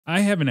I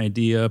have an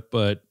idea,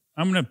 but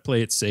I'm going to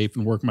play it safe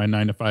and work my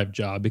 9-to-5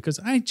 job because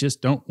I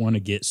just don't want to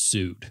get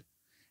sued.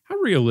 How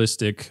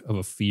realistic of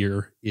a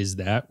fear is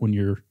that when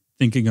you're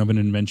thinking of an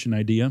invention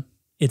idea?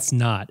 It's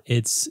not.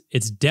 It's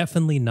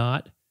definitely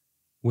not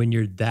when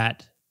you're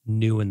that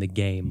new in the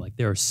game. Like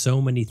there are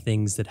so many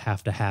things that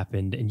have to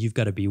happen and you've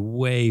got to be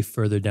way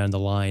further down the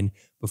line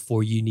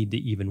before you need to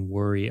even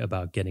worry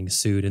about getting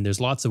sued. And there's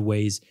lots of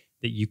ways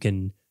that you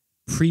can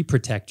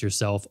pre-protect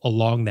yourself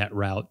along that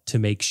route to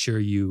make sure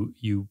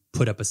you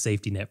put up a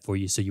safety net for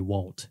you so you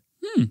won't.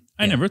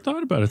 I never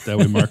thought about it that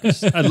way,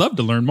 Marcus. I'd love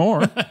to learn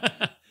more.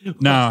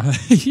 No,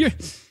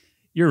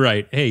 you're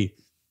right. Hey,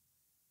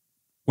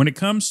 when it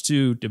comes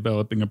to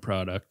developing a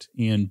product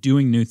and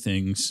doing new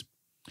things,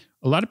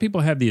 a lot of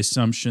people have the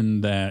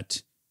assumption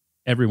that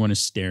everyone is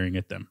staring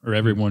at them or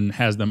everyone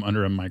has them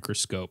under a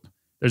microscope.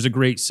 There's a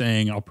great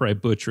saying, I'll probably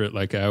butcher it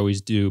like I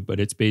always do, but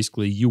it's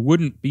basically, you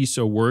wouldn't be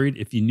so worried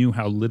if you knew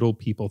how little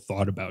people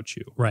thought about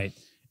you. Right.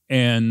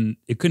 And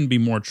it couldn't be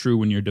more true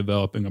when you're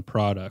developing a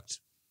product.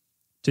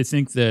 To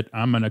think that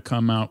I'm going to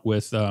come out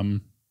with a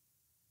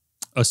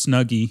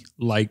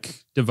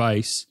Snuggie-like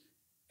device,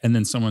 and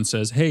then someone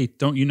says, hey,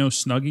 don't you know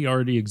Snuggie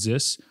already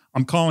exists?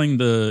 I'm calling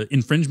the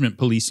infringement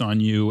police on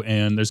you,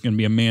 and there's going to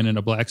be a man in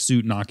a black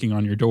suit knocking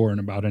on your door in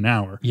about an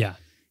hour. Yeah.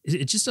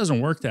 It just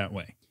doesn't work that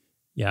way.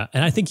 Yeah.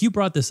 And I think you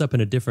brought this up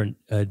in a different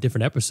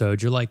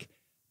episode. You're like,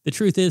 the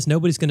truth is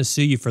nobody's going to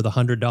sue you for the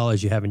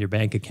 $100 you have in your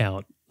bank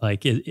account.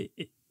 Like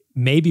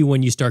maybe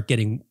when you start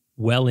getting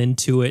well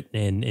into it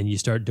and you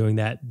start doing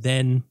that,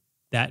 then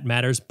that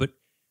matters. But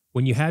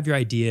when you have your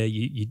idea,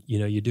 you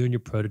know, you're doing your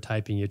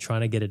prototyping, you're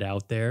trying to get it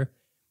out there,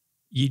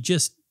 you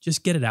just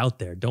get it out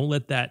there. Don't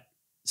let that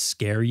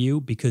scare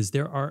you because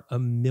there are a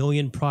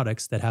million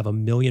products that have a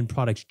million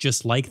products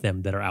just like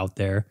them that are out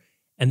there.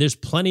 And there's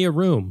plenty of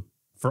room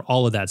for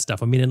all of that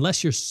stuff. I mean,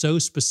 unless you're so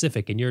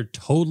specific and you're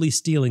totally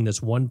stealing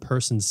this one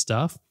person's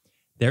stuff,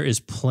 there is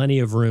plenty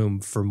of room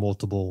for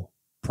multiple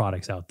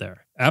products out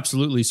there.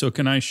 Absolutely. So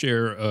can I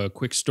share a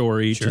quick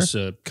story? Sure. Just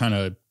to kind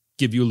of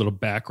give you a little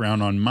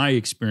background on my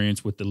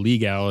experience with the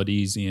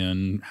legalities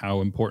and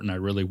how important I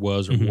really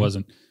was or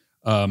wasn't.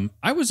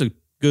 I was a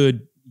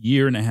good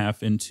year and a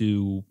half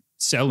into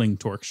selling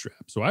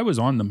TorkStrap. So I was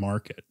on the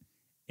market.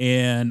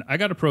 And I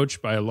got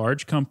approached by a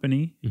large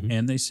company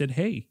and they said,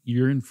 hey,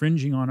 you're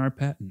infringing on our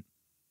patent.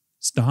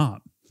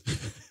 Stop.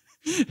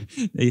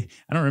 I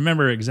don't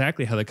remember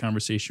exactly how the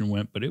conversation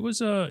went, but it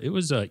was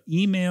a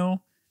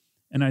email.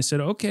 And I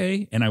said,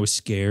 okay. And I was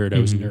scared. I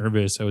was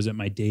nervous. I was at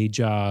my day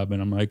job.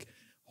 And I'm like,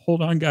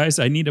 hold on, guys.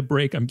 I need a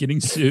break. I'm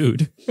getting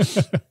sued.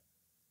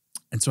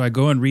 And so I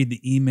go and read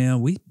the email.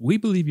 We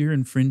believe you're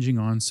infringing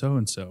on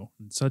so-and-so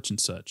and such and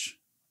such.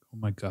 Oh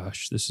my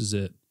gosh, this is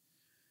it.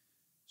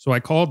 So I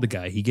called the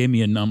guy. He gave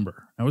me a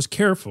number. I was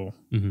careful.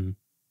 You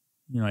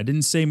know, I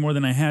didn't say more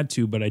than I had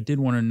to, but I did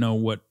want to know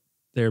what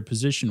their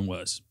position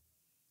was.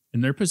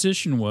 And their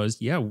position was,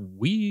 yeah,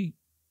 we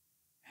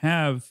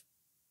have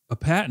a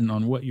patent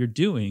on what you're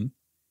doing,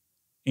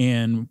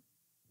 and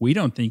we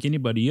don't think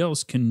anybody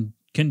else can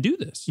do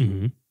this.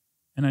 And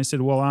I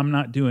said, well, I'm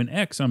not doing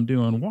X, I'm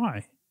doing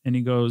Y. And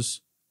he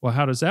goes, well,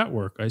 how does that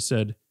work? I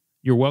said,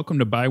 you're welcome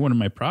to buy one of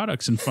my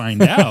products and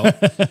find out,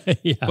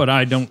 but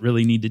I don't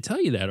really need to tell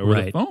you that over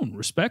the phone,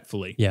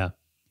 respectfully. Yeah.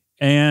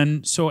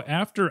 And so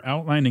after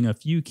outlining a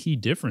few key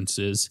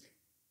differences,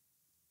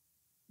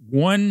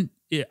 one,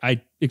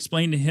 I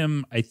explained to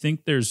him, I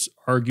think there's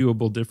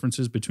arguable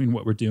differences between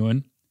what we're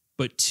doing.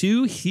 But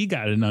two, he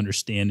got an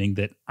understanding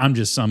that I'm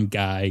just some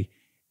guy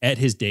at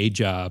his day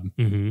job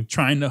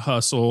trying to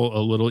hustle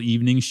a little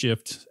evening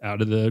shift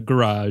out of the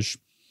garage.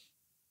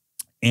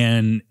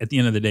 And at the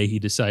end of the day, he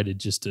decided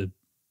just to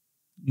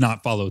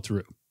not follow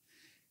through.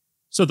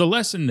 So the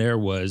lesson there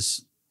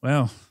was,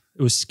 well,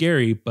 it was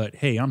scary, but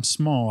hey, I'm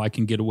small. I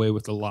can get away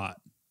with a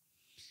lot.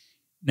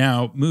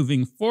 Now,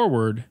 moving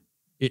forward,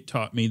 it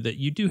taught me that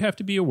you do have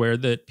to be aware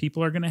that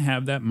people are going to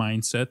have that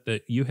mindset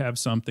that you have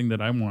something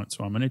that I want,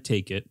 so I'm going to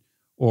take it,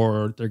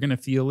 or they're going to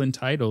feel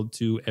entitled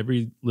to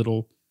every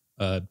little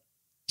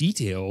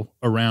detail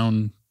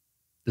around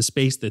the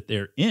space that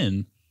they're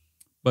in.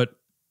 But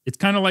it's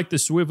kind of like the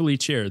swivelly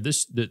chair.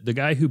 The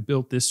guy who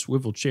built this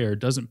swivel chair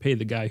doesn't pay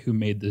the guy who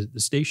made the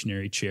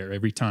stationary chair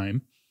every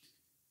time.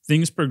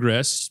 Things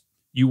progress,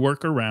 you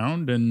work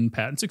around, and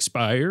patents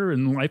expire,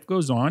 and life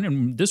goes on,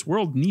 and this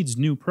world needs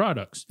new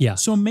products. Yeah.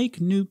 So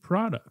make new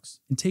products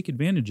and take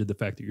advantage of the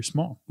fact that you're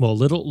small. Well,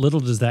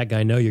 little does that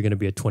guy know you're going to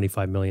be a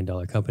 $25 million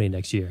company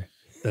next year.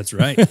 That's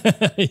right.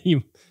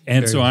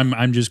 And so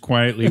I'm just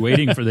quietly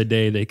waiting for the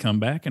day they come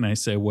back, and I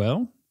say,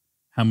 well,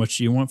 how much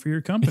do you want for your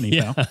company,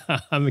 pal?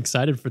 I'm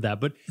excited for that.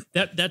 But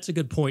that's a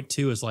good point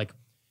too, is like,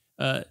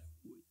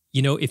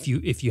 you know, if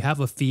you have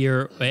a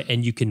fear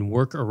and you can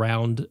work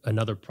around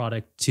another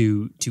product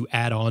to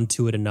add on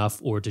to it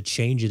enough or to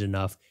change it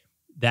enough,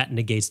 that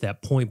negates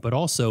that point. But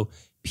also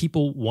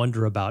people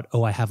wonder about,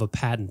 oh, I have a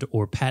patent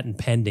or patent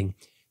pending.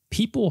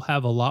 People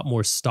have a lot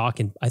more stock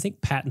in, I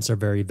think patents are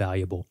very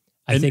valuable.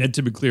 And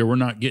to be clear, we're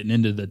not getting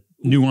into the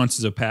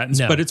nuances of patents,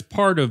 but it's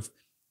part of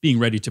being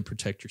ready to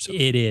protect yourself.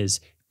 It is.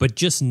 But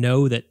just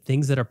know that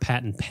things that are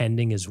patent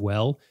pending as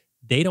well,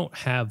 they don't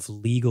have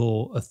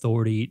legal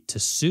authority to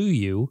sue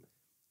you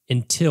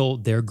until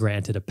they're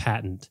granted a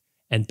patent.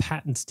 And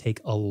patents take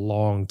a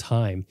long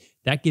time.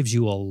 That gives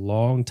you a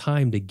long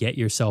time to get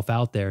yourself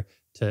out there,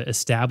 to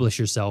establish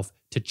yourself,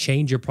 to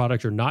change your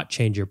product or not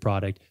change your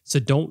product. So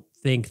don't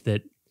think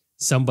that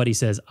somebody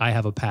says, I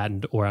have a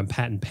patent or I'm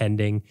patent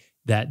pending,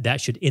 that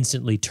should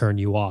instantly turn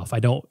you off.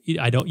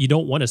 You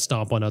don't want to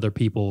stomp on other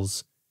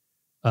people's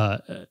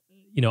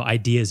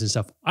ideas and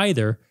stuff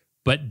either,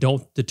 but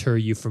don't deter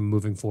you from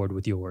moving forward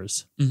with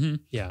yours. Mm-hmm.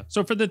 Yeah.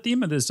 So for the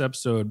theme of this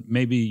episode,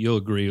 maybe you'll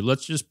agree.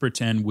 Let's just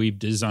pretend we've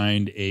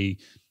designed a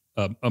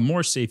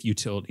more safe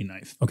utility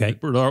knife. Okay.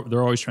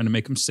 They're always trying to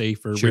make them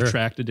safer, Sure.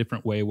 retract a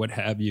different way, what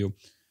have you.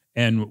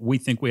 And we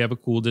think we have a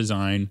cool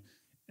design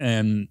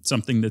and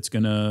something that's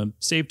going to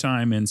save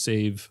time and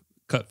save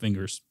cut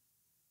fingers.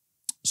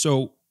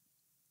 So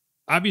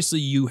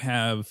obviously you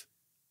have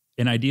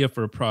an idea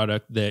for a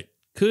product that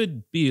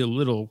could be a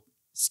little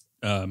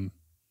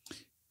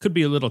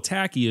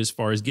tacky as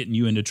far as getting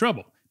you into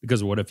trouble,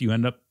 because what if you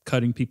end up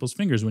cutting people's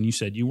fingers when you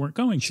said you weren't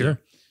going to?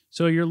 Sure.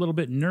 So you're a little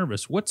bit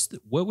nervous. What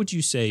would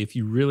you say if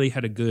you really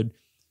had a good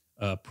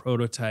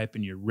prototype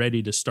and you're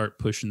ready to start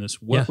pushing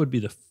this? What would be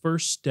the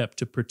first step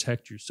to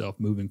protect yourself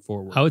moving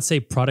forward? I would say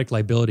product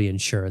liability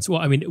insurance.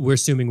 Well, I mean, we're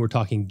assuming we're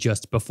talking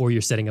just before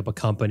you're setting up a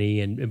company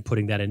and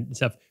putting that in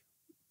stuff.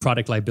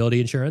 Product liability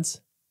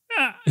insurance?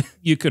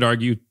 You could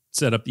argue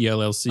set up the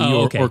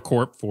LLC or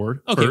corp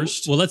for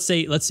first. Well, let's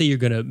say you're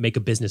going to make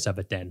a business of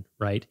it then,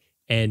 right?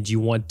 And you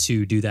want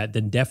to do that,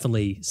 then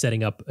definitely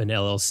setting up an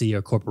LLC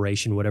or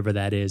corporation, whatever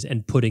that is,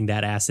 and putting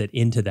that asset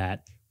into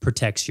that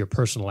protects your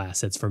personal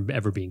assets from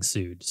ever being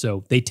sued.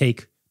 So they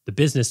take the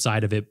business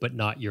side of it, but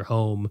not your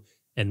home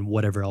and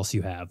whatever else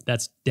you have.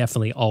 That's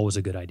definitely always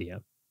a good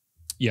idea.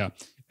 Yeah.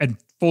 And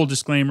full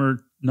disclaimer,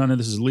 none of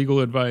this is legal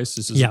advice.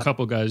 This is a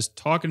couple guys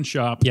talking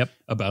shop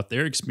about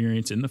their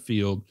experience in the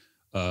field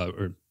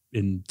or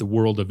in the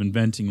world of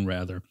inventing,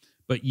 rather.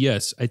 But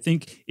yes, I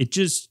think it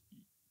just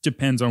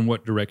depends on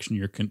what direction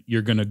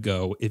you're going to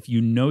go. If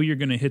you know you're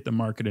going to hit the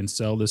market and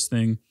sell this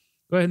thing,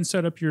 go ahead and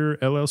set up your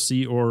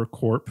LLC or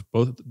corp.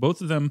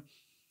 Both of them,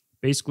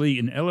 basically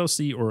an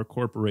LLC or a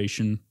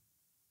corporation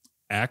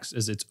acts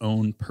as its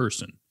own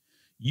person.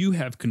 You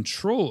have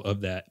control of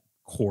that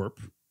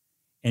corp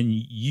and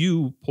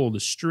you pull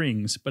the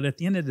strings, but at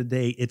the end of the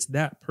day, it's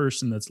that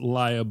person that's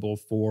liable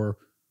for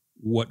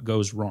what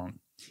goes wrong.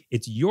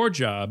 It's your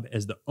job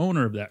as the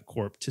owner of that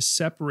corp to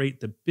separate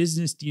the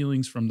business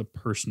dealings from the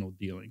personal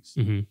dealings.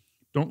 Mm-hmm.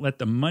 Don't let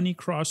the money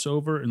cross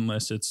over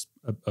unless it's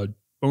a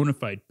bona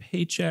fide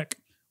paycheck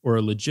or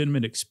a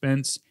legitimate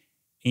expense,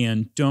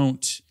 and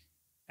don't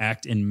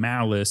act in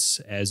malice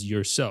as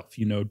yourself.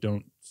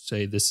 Don't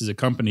say this is a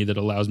company that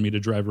allows me to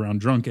drive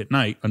around drunk at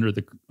night under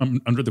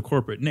the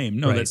corporate name.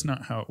 No, That's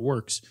not how it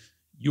works.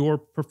 You're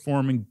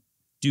performing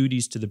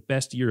duties to the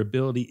best of your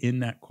ability in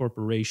that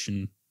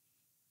corporation.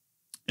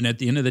 And at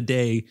the end of the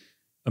day,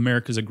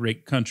 America's a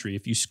great country.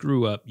 If you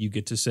screw up, you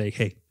get to say,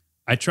 hey,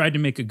 I tried to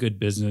make a good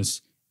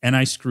business and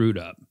I screwed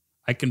up.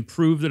 I can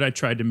prove that I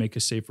tried to make a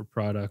safer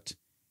product,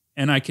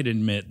 and I could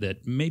admit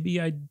that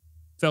maybe I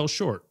fell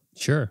short.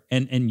 Sure.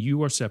 And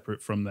you are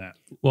separate from that.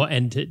 Well,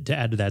 and to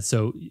add to that,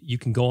 so you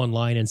can go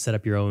online and set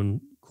up your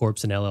own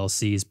corps and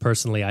LLCs.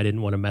 Personally, I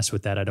didn't want to mess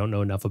with that. I don't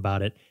know enough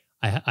about it.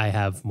 I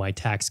have my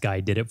tax guy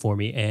did it for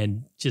me.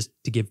 And just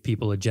to give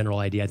people a general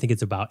idea, I think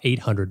it's about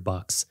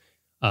 $800.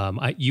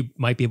 You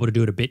might be able to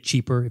do it a bit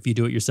cheaper if you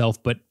do it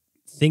yourself, but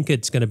think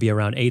it's going to be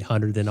around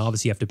 $800. Then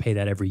obviously you have to pay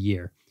that every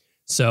year.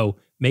 So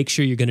make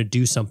sure you're going to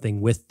do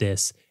something with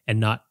this, and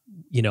not,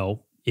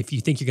 if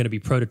you think you're going to be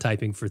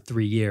prototyping for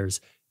 3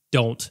 years,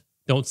 don't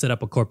set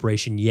up a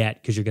corporation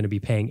yet, because you're going to be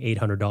paying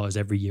 $800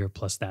 every year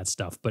plus that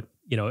stuff. But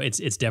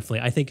it's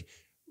definitely, I think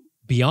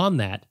beyond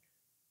that,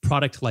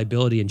 product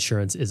liability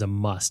insurance is a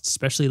must,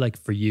 especially like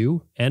for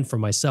you and for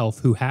myself,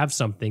 who have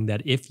something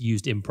that if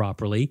used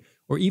improperly,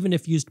 or even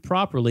if used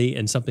properly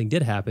and something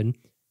did happen,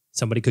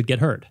 somebody could get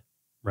hurt,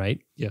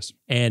 right? Yes.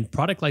 And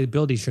product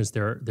liability insurance,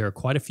 there are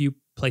quite a few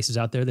places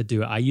out there that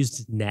do it. I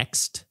used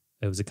Next.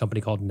 It was a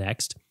company called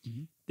Next.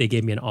 Mm-hmm. They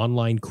gave me an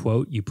online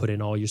quote. You put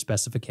in all your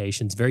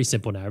specifications. Very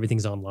simple now.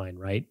 Everything's online,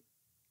 right?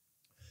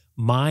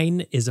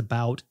 Mine is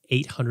about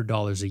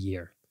 $800 a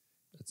year.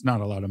 That's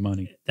not a lot of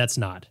money. That's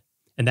not.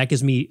 And that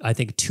gives me, I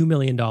think, $2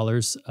 million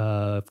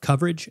of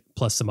coverage,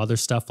 plus some other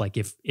stuff. Like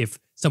if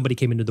somebody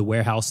came into the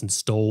warehouse and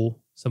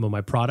stole some of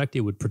my product,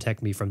 it would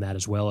protect me from that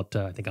as well, up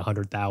to, I think,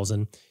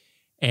 $100,000.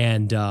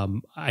 And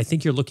I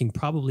think you're looking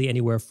probably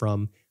anywhere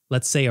from,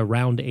 let's say,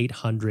 around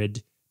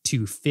 $800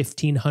 to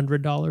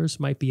 $1,500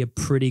 might be a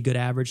pretty good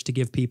average to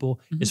give people,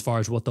 mm-hmm. as far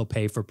as what they'll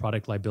pay for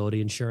product liability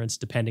insurance,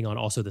 depending on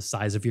also the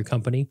size of your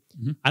company.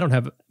 Mm-hmm. I don't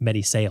have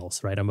many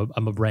sales, right? I'm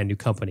a brand new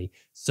company,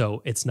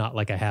 so it's not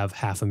like I have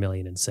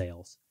 $500,000 in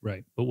sales.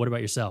 Right. But what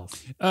about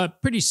yourself?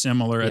 Pretty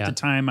similar. Yeah. At the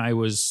time, I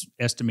was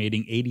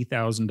estimating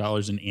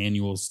 $80,000 in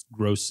annual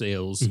gross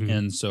sales, mm-hmm.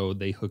 and so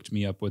they hooked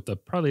me up with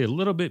probably a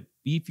little bit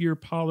beefier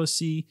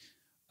policy.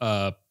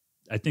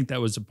 I think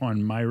that was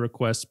upon my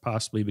request,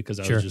 possibly because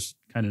I Sure. was just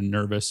kind of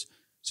nervous.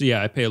 So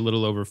yeah, I pay a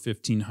little over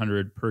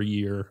 $1,500 per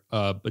year.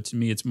 But to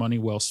me, it's money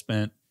well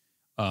spent.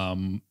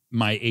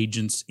 My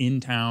agent's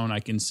in town. I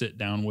can sit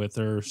down with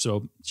her.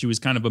 So she was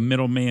kind of a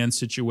middleman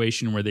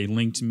situation where they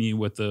linked me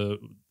with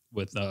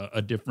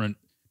a different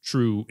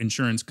true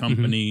insurance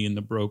company, and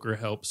the broker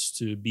helps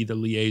to be the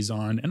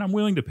liaison. And I'm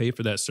willing to pay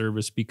for that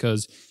service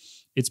because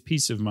it's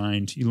peace of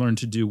mind. You learn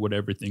to do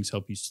whatever things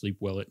help you sleep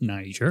well at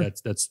night. Sure.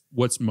 That's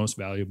what's most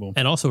valuable.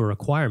 And also a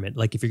requirement.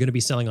 Like if you're going to be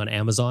selling on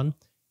Amazon,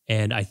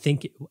 and I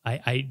think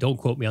I don't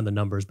quote me on the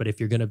numbers, but if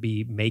you're going to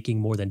be making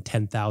more than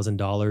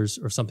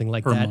 $10,000 or something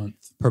like that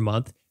per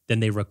month, then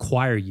they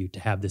require you to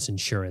have this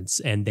insurance.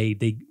 And they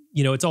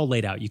it's all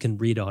laid out. You can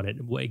read on it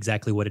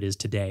exactly what it is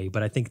today.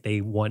 But I think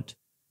they want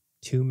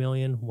 $2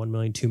 million, $1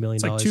 million, $2 million.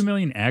 It's like $2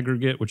 million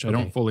aggregate, which I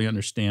don't fully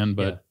understand,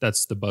 but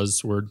that's the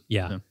buzzword.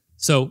 Yeah.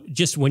 So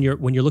just when you're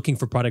looking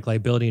for product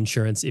liability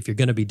insurance, if you're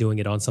going to be doing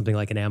it on something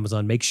like an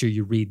Amazon, make sure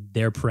you read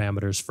their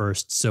parameters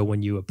first. So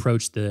when you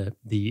approach the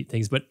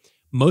things, but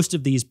most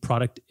of these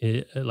product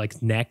like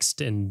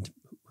Next and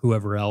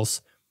whoever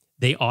else,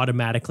 they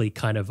automatically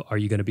kind of, are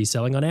you going to be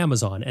selling on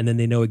Amazon? And then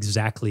they know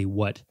exactly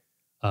what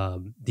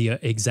the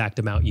exact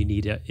amount you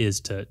need is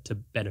to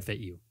benefit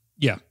you.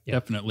 Yeah,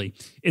 definitely.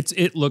 It's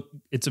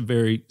a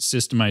very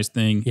systemized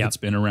thing. It's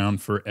been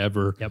around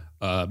forever.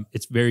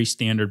 It's very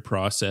standard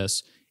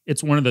process.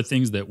 It's one of the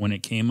things that when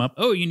it came up,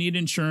 oh, you need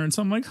insurance.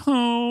 I'm like,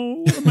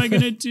 oh, what am I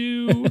going to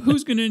do?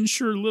 Who's going to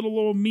insure little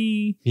old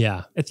me?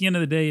 Yeah. At the end of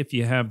the day, if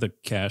you have the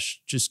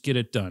cash, just get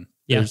it done.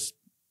 Yeah.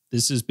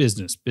 This is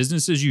business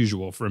as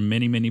usual for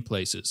many, many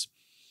places.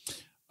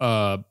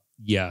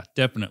 Yeah,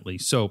 definitely.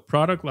 So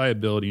product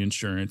liability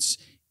insurance,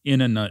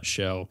 in a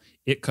nutshell,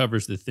 it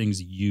covers the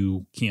things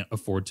you can't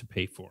afford to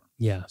pay for.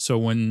 Yeah. So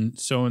when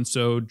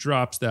so-and-so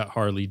drops that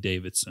Harley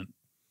Davidson,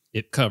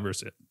 it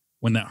covers it.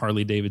 When that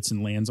Harley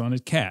Davidson lands on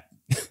his cat,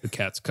 the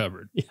cat's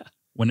covered.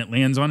 When it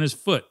lands on his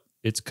foot,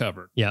 it's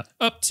covered. Yeah.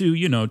 Up to,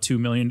 $2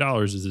 million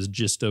is the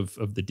gist of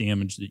the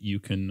damage that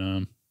you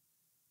can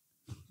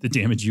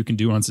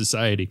do on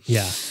society.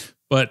 Yeah.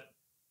 But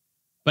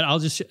I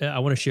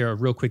want to share a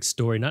real quick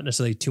story, not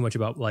necessarily too much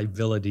about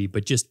liability,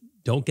 but just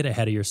don't get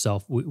ahead of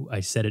yourself. I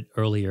said it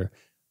earlier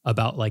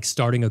about like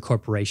starting a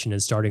corporation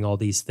and starting all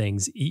these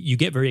things. You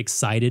get very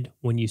excited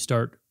when you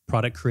start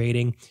product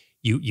creating.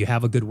 You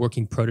have a good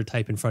working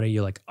prototype in front of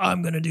you, like, oh,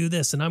 I'm going to do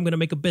this and I'm going to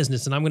make a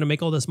business and I'm going to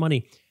make all this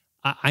money.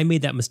 I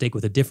made that mistake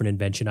with a different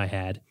invention I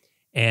had,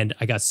 and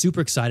I got super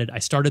excited. I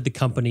started the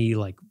company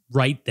like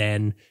right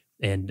then,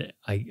 and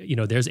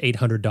there's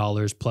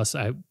 $800 plus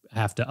I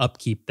have to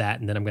upkeep that,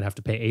 and then I'm going to have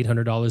to pay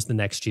 $800 the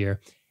next year.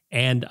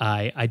 And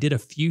I did a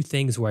few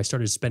things where I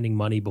started spending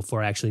money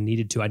before I actually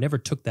needed to. I never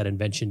took that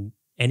invention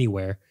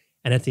anywhere,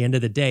 and at the end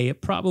of the day,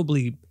 it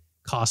probably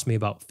cost me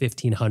about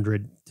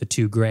 $1,500 to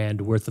 $2,000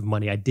 worth of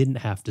money I didn't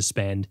have to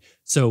spend.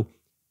 So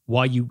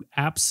while you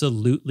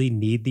absolutely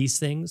need these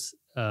things,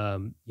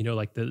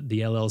 like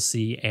the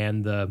LLC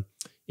and the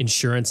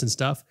insurance and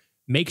stuff,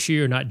 make sure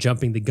you're not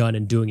jumping the gun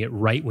and doing it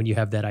right when you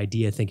have that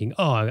idea, thinking,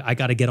 oh, I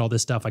got to get all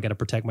this stuff. I got to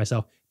protect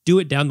myself. Do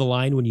it down the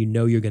line when you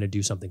know you're going to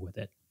do something with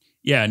it.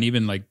 Yeah. And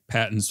even like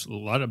patents, a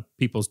lot of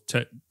people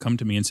come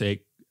to me and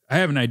say, I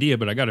have an idea,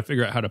 but I got to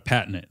figure out how to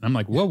patent it. And I'm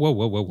like,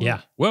 whoa.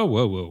 Yeah.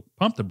 Whoa.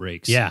 Pump the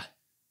brakes. Yeah.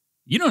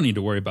 You don't need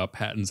to worry about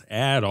patents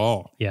at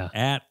all. Yeah.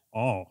 At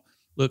all.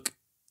 Look,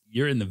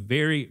 you're in the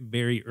very,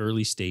 very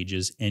early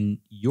stages, and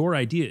your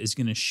idea is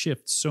going to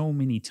shift so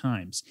many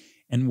times.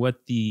 And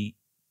what the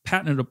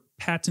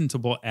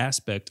patentable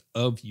aspect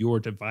of your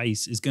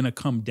device is going to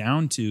come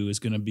down to is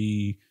going to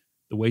be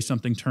the way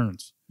something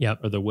turns,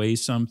 or the way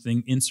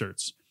something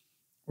inserts,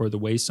 or the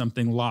way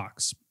something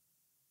locks.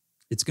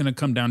 It's going to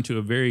come down to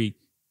a very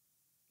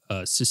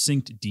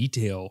succinct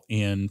detail.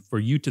 And for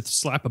you to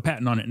slap a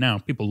patent on it now,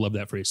 people love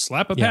that phrase,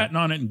 slap a patent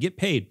on it and get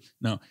paid.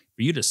 No,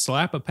 for you to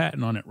slap a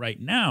patent on it right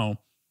now,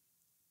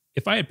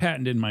 if I had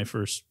patented my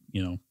first,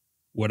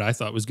 what I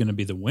thought was going to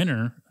be the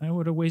winner, I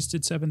would have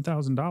wasted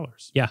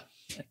 $7,000. Yeah.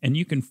 And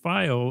you can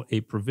file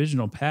a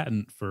provisional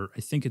patent for, I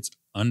think it's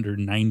under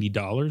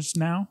 $90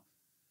 now.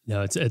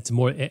 No, it's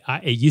more. It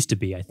used to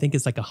be. I think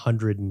it's like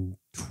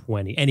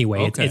 120.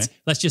 Anyway, it's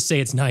let's just say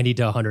it's 90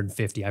 to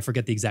 150. I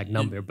forget the exact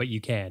number, but you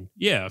can.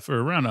 Yeah,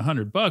 for around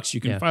 $100, you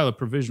can file a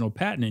provisional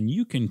patent, and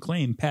you can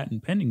claim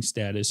patent pending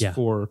status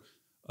for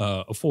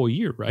a full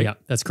year, right? Yeah,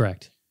 that's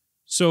correct.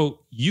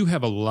 So you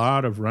have a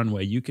lot of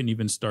runway. You can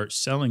even start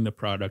selling the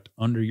product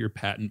under your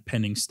patent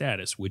pending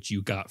status, which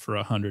you got for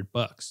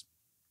 $100.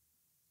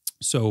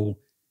 So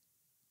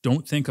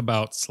don't think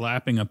about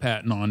slapping a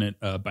patent on it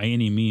by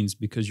any means,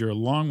 because you're a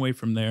long way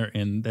from there.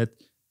 And that,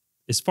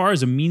 as far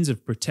as a means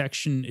of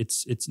protection,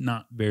 it's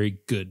not very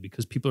good,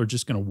 because people are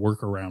just going to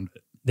work around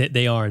it.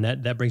 They are, and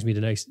that brings me to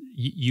next.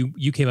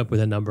 You came up with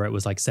a number. It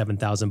was like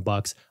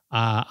 $7,000.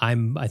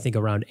 I think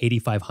around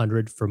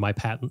 $8,500 for my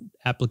patent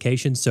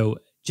application. So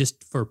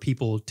just for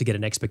people to get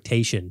an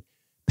expectation,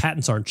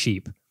 patents aren't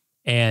cheap,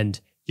 and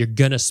you're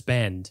gonna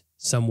spend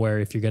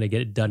somewhere, if you're gonna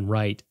get it done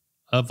right,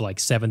 of like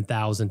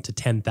 $7,000 to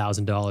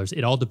 $10,000.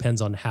 It all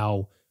depends on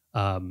how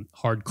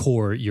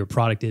hardcore your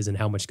product is and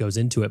how much goes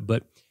into it.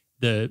 But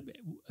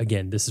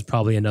again, this is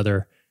probably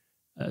another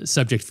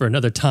subject for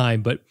another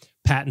time, but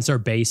patents are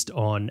based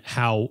on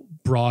how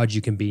broad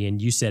you can be.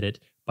 And you said it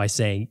by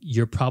saying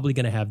you're probably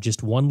going to have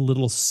just one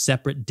little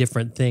separate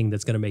different thing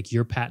that's going to make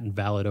your patent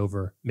valid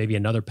over maybe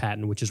another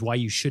patent, which is why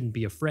you shouldn't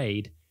be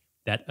afraid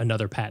that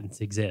another patent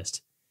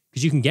exists,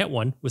 because you can get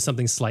one with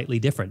something slightly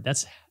different.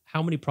 That's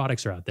how many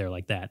products are out there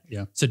like that.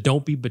 Yeah. So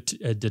don't be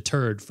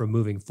deterred from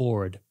moving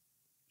forward.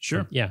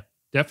 Sure. Yeah,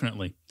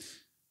 definitely.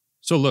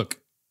 So look,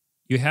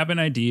 you have an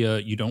idea,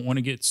 you don't want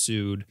to get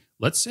sued.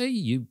 Let's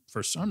say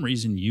for some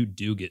reason, you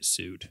do get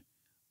sued.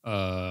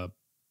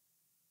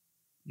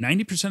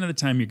 90% of the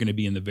time, you're going to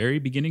be in the very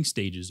beginning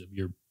stages of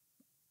your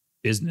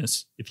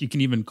business, if you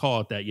can even call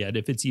it that yet,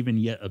 if it's even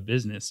yet a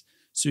business.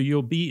 So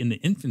you'll be in the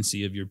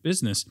infancy of your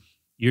business.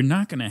 You're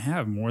not going to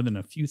have more than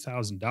a few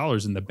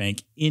 $1,000s in the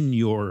bank in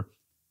your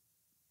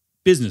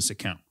business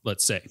account,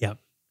 let's say. Yeah.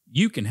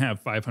 You can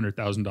have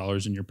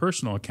 $500,000 in your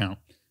personal account.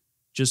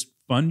 Just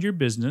fund your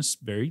business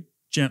very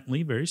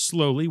gently, very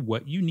slowly,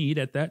 what you need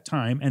at that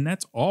time. And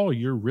that's all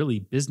your really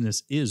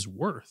business is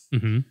worth.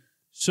 Mm-hmm.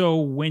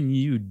 So when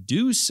you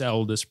do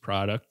sell this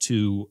product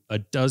to a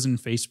dozen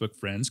Facebook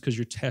friends, because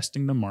you're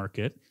testing the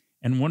market,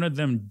 and one of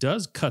them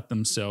does cut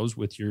themselves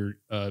with your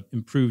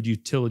improved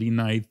utility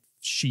knife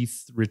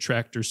sheath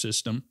retractor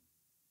system,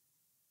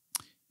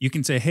 you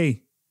can say,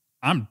 hey,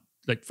 I'm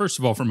like, first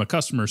of all, from a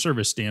customer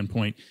service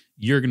standpoint,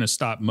 you're going to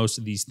stop most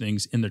of these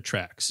things in their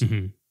tracks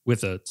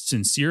with a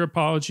sincere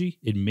apology,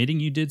 admitting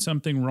you did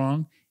something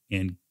wrong,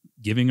 and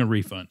giving a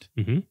refund.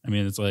 I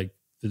mean, it's like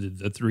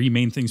the three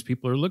main things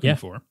people are looking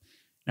for.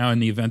 Now, in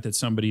the event that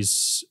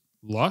somebody's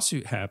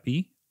lawsuit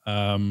happy,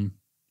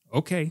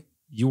 okay,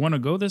 you want to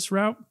go this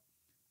route?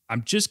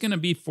 I'm just going to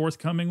be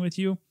forthcoming with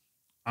you.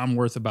 I'm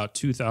worth about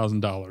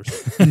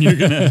 $2,000, and you're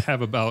going to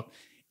have about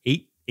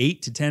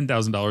 $8,000 to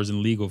 $10,000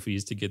 in legal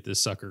fees to get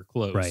this sucker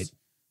closed. Right.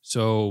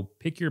 So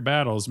pick your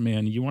battles,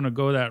 man. You want to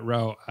go that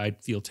route?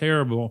 I'd feel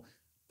terrible,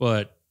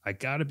 but I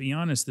got to be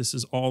honest. This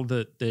is all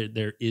that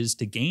there is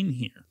to gain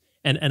here.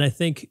 And I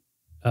think,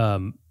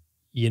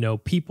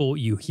 people,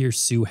 you hear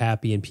sue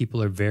happy, and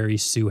people are very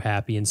sue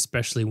happy, and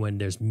especially when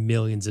there's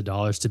millions of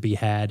dollars to be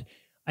had.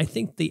 I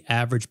think the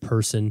average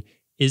person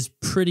is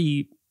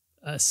pretty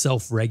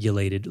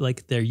self-regulated.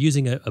 Like, they're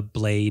using a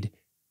blade.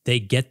 They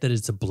get that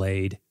it's a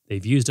blade.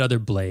 They've used other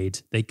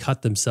blades. They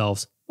cut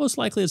themselves. Most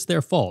likely it's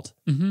their fault.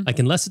 Like,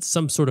 unless it's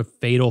some sort of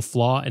fatal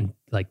flaw and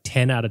like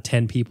 10 out of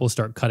 10 people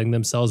start cutting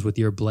themselves with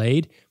your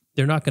blade,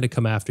 they're not going to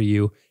come after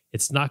you.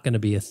 It's not going to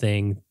be a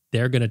thing.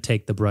 They're going to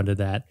take the brunt of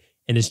that.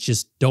 And it's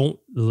just, don't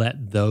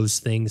let those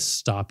things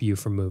stop you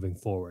from moving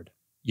forward.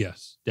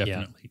 Yes,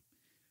 definitely.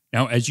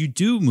 Now, as you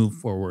do move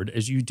forward,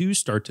 as you do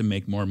start to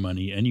make more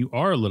money and you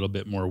are a little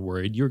bit more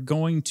worried, you're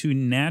going to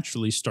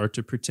naturally start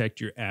to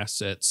protect your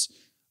assets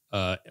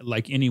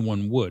like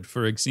anyone would.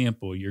 For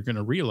example, you're going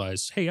to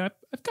realize, hey,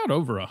 I've got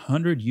over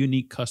 100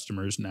 unique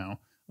customers now.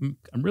 I'm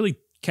really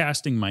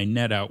casting my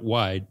net out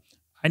wide.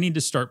 I need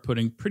to start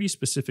putting pretty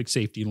specific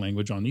safety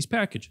language on these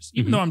packages,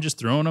 even though I'm just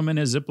throwing them in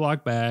a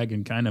Ziploc bag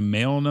and kind of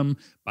mailing them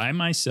by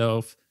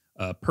myself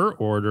per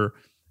order,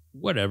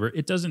 whatever.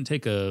 It doesn't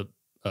take a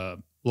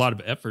lot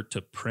of effort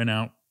to print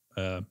out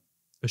a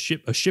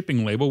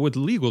shipping label with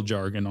legal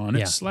jargon on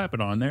it, slap it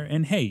on there,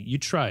 and hey, you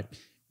tried.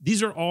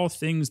 These are all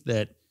things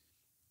that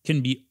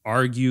can be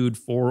argued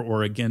for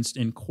or against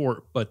in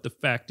court, but the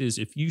fact is,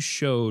 if you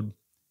showed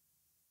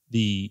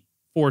the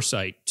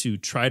foresight to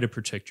try to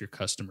protect your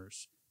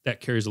customers, that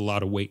carries a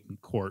lot of weight in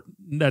court.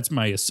 That's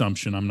my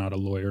assumption. I'm not a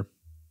lawyer.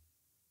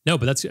 No,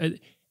 but that's,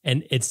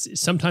 and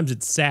sometimes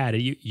it's sad.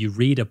 You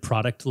read a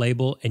product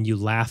label and you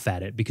laugh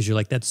at it because you're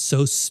like, that's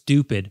so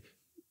stupid.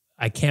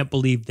 I can't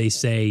believe they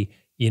say,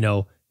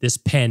 this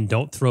pen,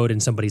 don't throw it in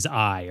somebody's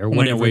eye or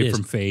whatever away it is.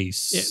 From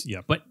face.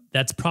 Yeah. But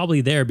that's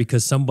probably there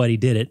because somebody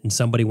did it and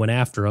somebody went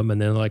after them,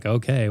 and then like,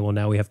 okay, well,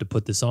 now we have to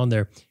put this on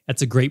there.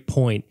 That's a great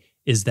point,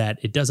 is that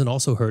it doesn't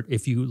also hurt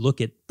if you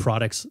look at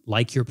products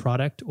like your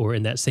product or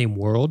in that same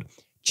world,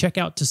 check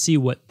out to see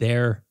what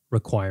their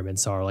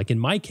requirements are. Like in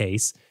my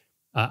case,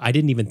 I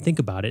didn't even think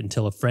about it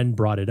until a friend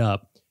brought it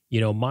up.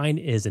 Mine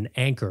is an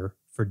anchor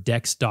for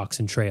decks, docks,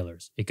 and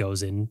trailers. It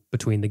goes in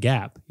between the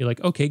gap. You're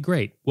like, okay,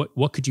 great.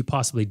 What could you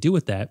possibly do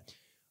with that?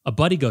 A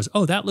buddy goes,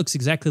 oh, that looks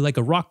exactly like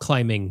a rock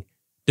climbing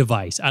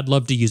device. I'd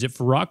love to use it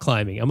for rock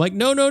climbing. I'm like,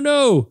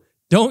 no.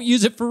 Don't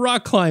use it for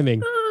rock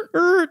climbing.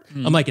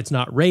 I'm like, it's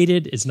not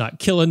rated. It's not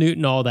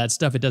kilonewton, all that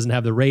stuff. It doesn't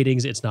have the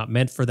ratings. It's not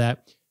meant for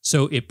that.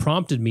 So it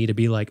prompted me to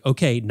be like,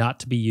 okay,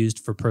 not to be used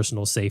for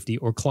personal safety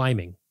or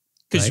climbing.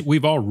 Because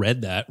we've all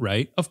read that,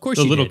 right? Of course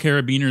the you little did.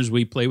 carabiners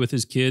we play with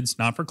as kids,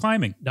 not for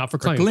climbing. Not for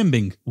For climbing.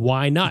 climbing.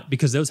 Why not?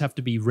 Because those have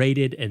to be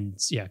rated and,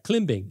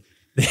 climbing.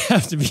 They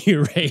have to be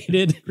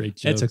rated. Great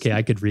jokes. That's okay.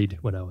 I could read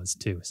when I was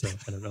 2, so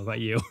I don't know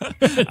about you.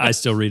 I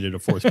still read at a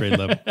 4th grade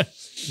level.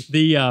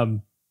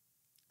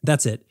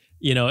 That's it.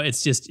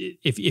 It's just,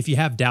 if you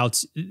have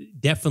doubts,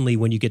 definitely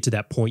when you get to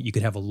that point, you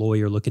could have a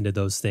lawyer look into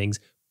those things.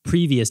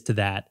 previous to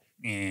that,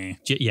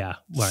 yeah,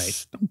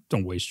 right.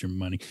 Don't waste your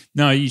money.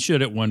 No, you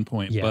should at one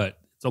point, but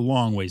it's a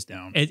long ways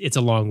down. It's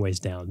a long ways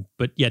down.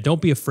 But yeah,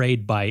 don't be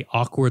afraid by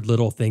awkward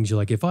little things. You're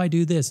like, if I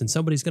do this and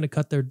somebody's going to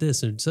cut their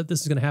this and so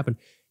this is going to happen,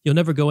 you'll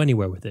never go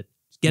anywhere with it.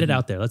 Just get it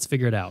out there. Let's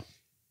figure it out.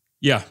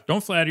 Yeah,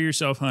 don't flatter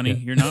yourself, honey.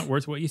 You're not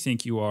worth what you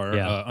think you are.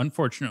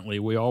 Unfortunately,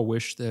 we all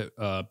wish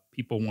that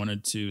people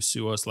wanted to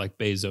sue us like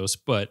Bezos,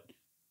 but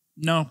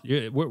no,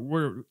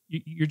 you're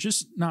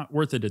just not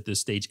worth it at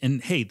this stage.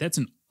 And hey, that's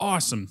an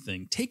awesome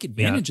thing. Take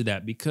advantage of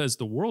that because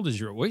the world is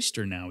your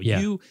oyster now.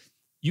 Yeah.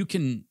 You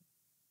can,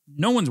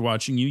 no one's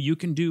watching you. You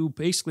can do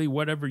basically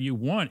whatever you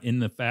want in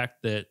the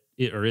fact that,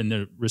 or in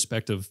the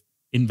respect of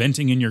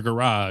inventing in your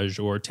garage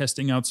or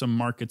testing out some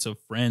markets of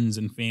friends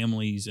and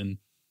families and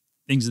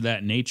things of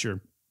that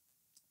nature.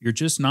 You're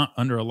just not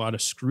under a lot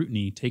of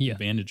scrutiny. Take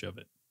advantage of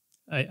it.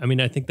 I mean,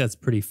 I think that's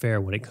pretty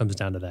fair when it comes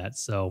down to that.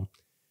 So,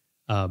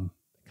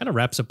 kind of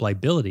wraps up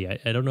liability.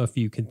 I don't know if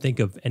you can think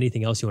of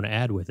anything else you want to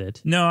add with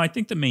it. No, I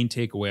think the main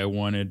takeaway I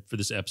wanted for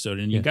this episode,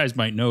 and you guys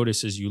might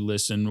notice as you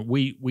listen,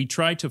 we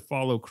try to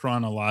follow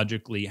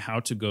chronologically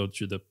how to go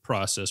through the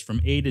process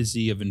from A to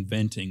Z of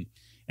inventing.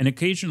 And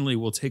occasionally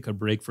we'll take a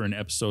break for an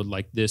episode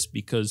like this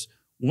because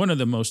one of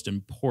the most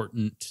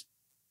important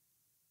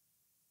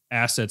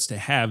assets to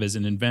have as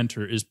an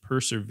inventor is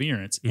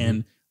perseverance.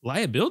 And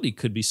liability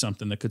could be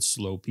something that could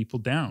slow people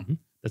down.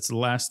 That's the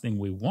last thing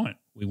we want.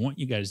 We want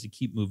you guys to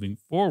keep moving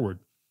forward,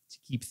 to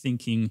keep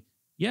thinking,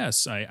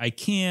 yes, I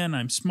can,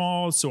 I'm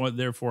small, so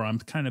therefore I'm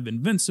kind of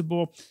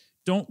invincible.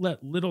 Don't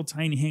let little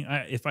tiny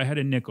if I had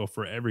a nickel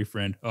for every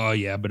friend, oh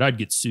yeah, but I'd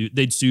get sued.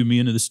 They'd sue me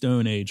into the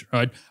Stone Age.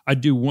 Or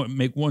I'd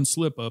make one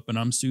slip up and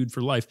I'm sued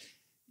for life.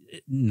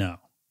 No,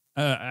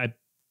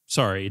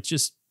 sorry. It's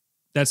just,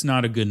 that's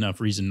not a good enough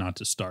reason not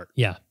to start.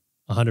 Yeah,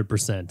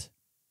 100%.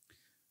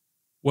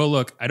 Well,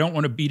 look, I don't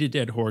want to beat a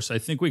dead horse. I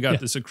think we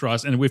got this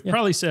across, and we've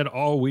probably said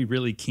all we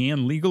really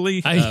can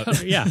legally.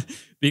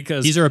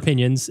 Because these are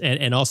opinions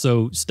and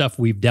also stuff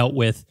we've dealt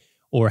with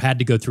or had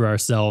to go through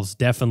ourselves.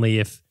 Definitely,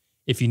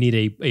 if you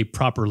need a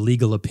proper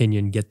legal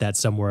opinion, get that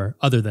somewhere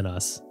other than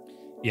us.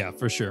 Yeah,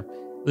 for sure.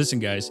 Listen,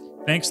 guys,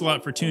 thanks a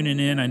lot for tuning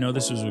in. I know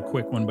this was a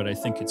quick one, but I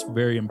think it's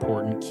very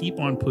important. Keep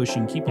on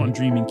pushing, keep on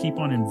dreaming, keep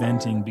on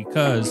inventing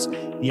because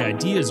the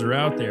ideas are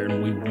out there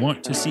and we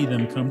want to see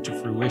them come to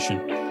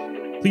fruition.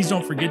 Please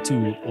don't forget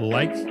to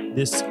like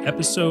this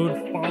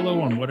episode, follow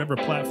on whatever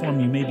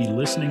platform you may be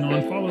listening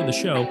on, follow the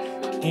show,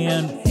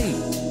 and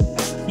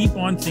hey, keep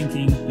on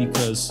thinking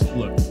because,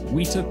 look,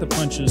 we took the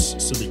punches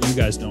so that you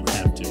guys don't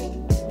have to.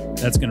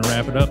 That's going to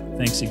wrap it up.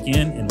 Thanks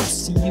again, and we'll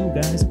see you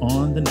guys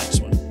on the